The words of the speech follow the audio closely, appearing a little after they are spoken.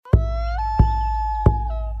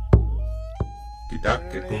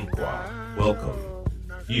Gidakekunkwa. Welcome.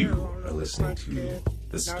 You are listening to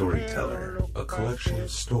The Storyteller, a collection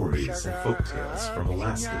of stories and folktales from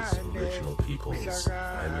Alaska's original peoples.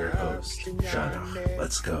 I'm your host, Janach.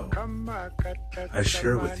 Let's go. I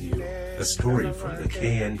share with you a story from the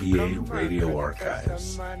KNDA radio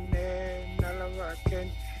archives.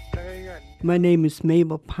 My name is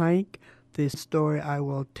Mabel Pike. The story I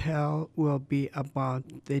will tell will be about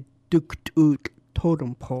the Duktuut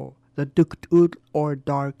totem pole, the Duktuut or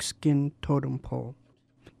dark-skinned totem pole.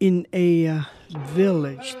 In a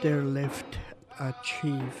village there lived a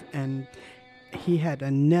chief, and he had a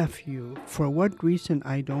nephew. For what reason,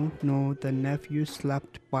 I don't know. The nephew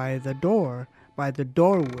slept by the doorway,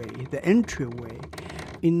 the entryway.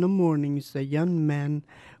 In the mornings, the young men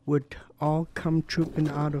would all come trooping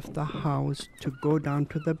out of the house to go down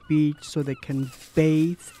to the beach so they can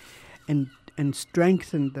bathe and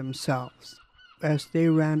strengthen themselves. As they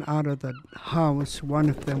ran out of the house, one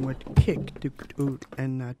of them would kick Duktuut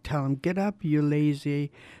and tell him, "Get up, you lazy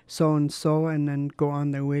so-and-so," and then go on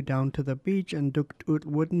their way down to the beach, and Duktuut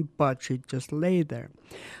wouldn't budge. He'd just lay there.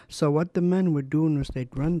 So what the men were doing was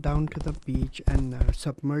they'd run down to the beach and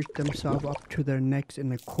submerge themselves up to their necks in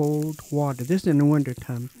the cold water. This is in the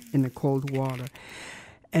wintertime, in the cold water.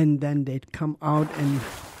 And then they'd come out, and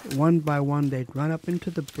one by one they'd run up into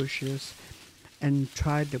the bushes and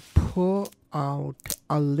try to pull out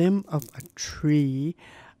a limb of a tree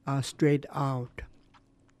straight out.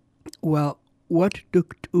 Well, what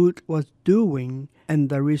Duktuut was doing, and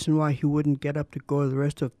the reason why he wouldn't get up to go the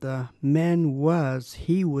rest of the men, was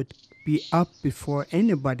he would be up before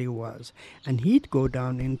anybody was, and he'd go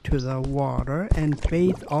down into the water and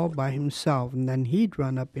bathe all by himself, and then he'd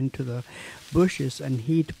run up into the bushes and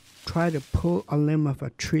he'd try to pull a limb of a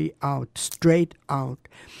tree out, straight out.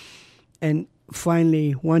 And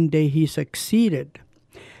finally, one day he succeeded,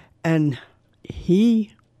 and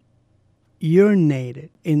he urinated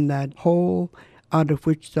in that hole out of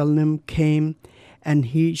which the limb came, and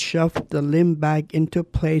he shoved the limb back into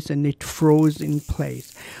place, and it froze in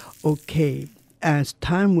place. Okay, as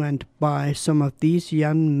time went by, some of these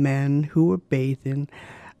young men who were bathing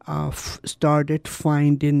started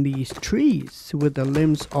finding these trees with the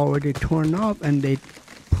limbs already torn off, and they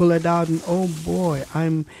pull it out, and oh boy,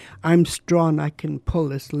 I'm strong, I can pull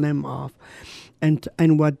this limb off.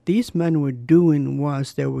 And what these men were doing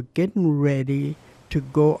was they were getting ready to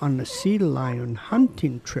go on a sea lion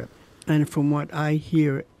hunting trip. And from what I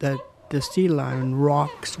hear, that the sea lion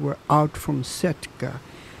rocks were out from Sitka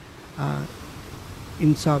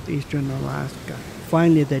in southeastern Alaska.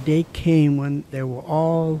 Finally, the day came when they were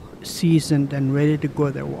all seasoned and ready to go.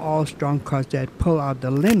 They were all strong because they had pulled out the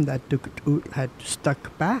limb that Duktuut had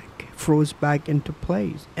stuck back, froze back into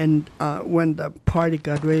place. And when the party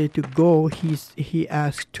got ready to go, he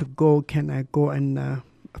asked to go, "Can I go?" And of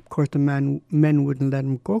course, the men wouldn't let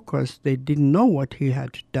him go because they didn't know what he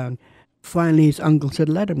had done. Finally, his uncle said,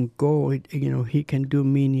 "Let him go. He can do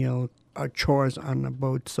menial chores on a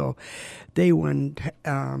boat." So they went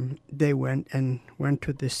to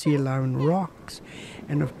the sea lion rocks,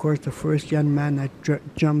 and of course the first young man that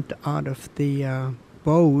jumped out of the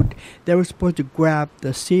boat, they were supposed to grab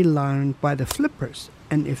the sea lion by the flippers,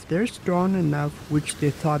 and if they're strong enough, which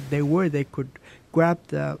they thought they were, they could grab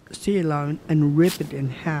the sea lion and rip it in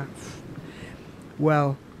half.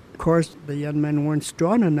 Well, of course, the young men weren't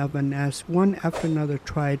strong enough, and as one after another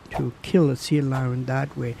tried to kill a sea lion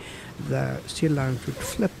that way, the sea lions would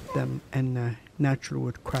flip them and naturally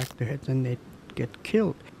would crack their heads and they'd get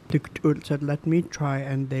killed. Duktuut said, "Let me try,"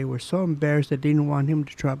 and they were so embarrassed they didn't want him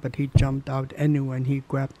to try, but he jumped out anyway, and he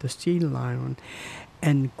grabbed the sea lion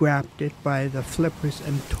and grabbed it by the flippers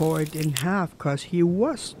and tore it in half because he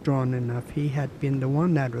was strong enough. He had been the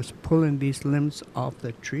one that was pulling these limbs off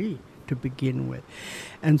the tree to begin with.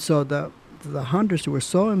 And so the hunters were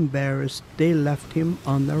so embarrassed, they left him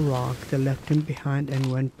on the rock, they left him behind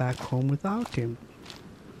and went back home without him.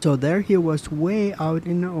 So there he was way out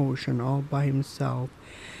in the ocean all by himself,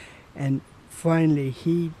 and finally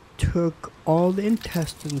he took all the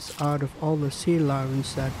intestines out of all the sea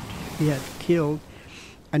lions that he had killed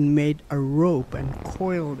and made a rope and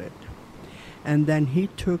coiled it. And then he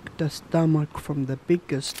took the stomach from the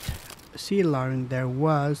biggest sea lion there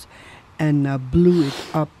was and blew it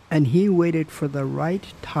up, and he waited for the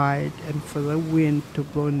right tide and for the wind to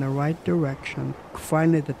blow in the right direction.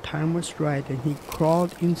 Finally the time was right, and he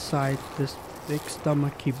crawled inside this big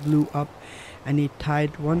stomach he blew up, and he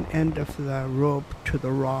tied one end of the rope to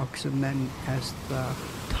the rocks, and then as the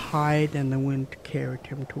tide and the wind carried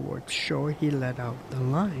him towards shore, he let out the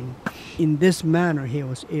line. In this manner he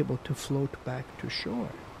was able to float back to shore.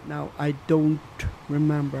 Now, I don't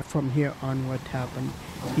remember from here on what happened.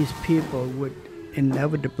 His people would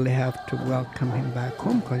inevitably have to welcome him back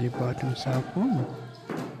home because he brought himself home.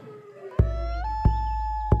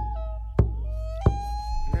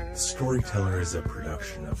 Storyteller is a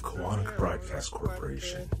production of Koahnic Broadcast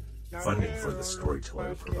Corporation. Funding for The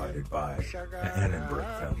Storyteller provided by the Annenberg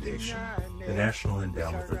Foundation, the National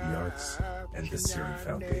Endowment of the Arts, and the Siri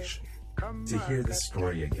Foundation. To hear this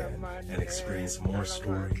story again and experience more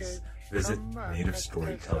stories, visit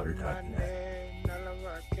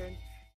nativestoryteller.net.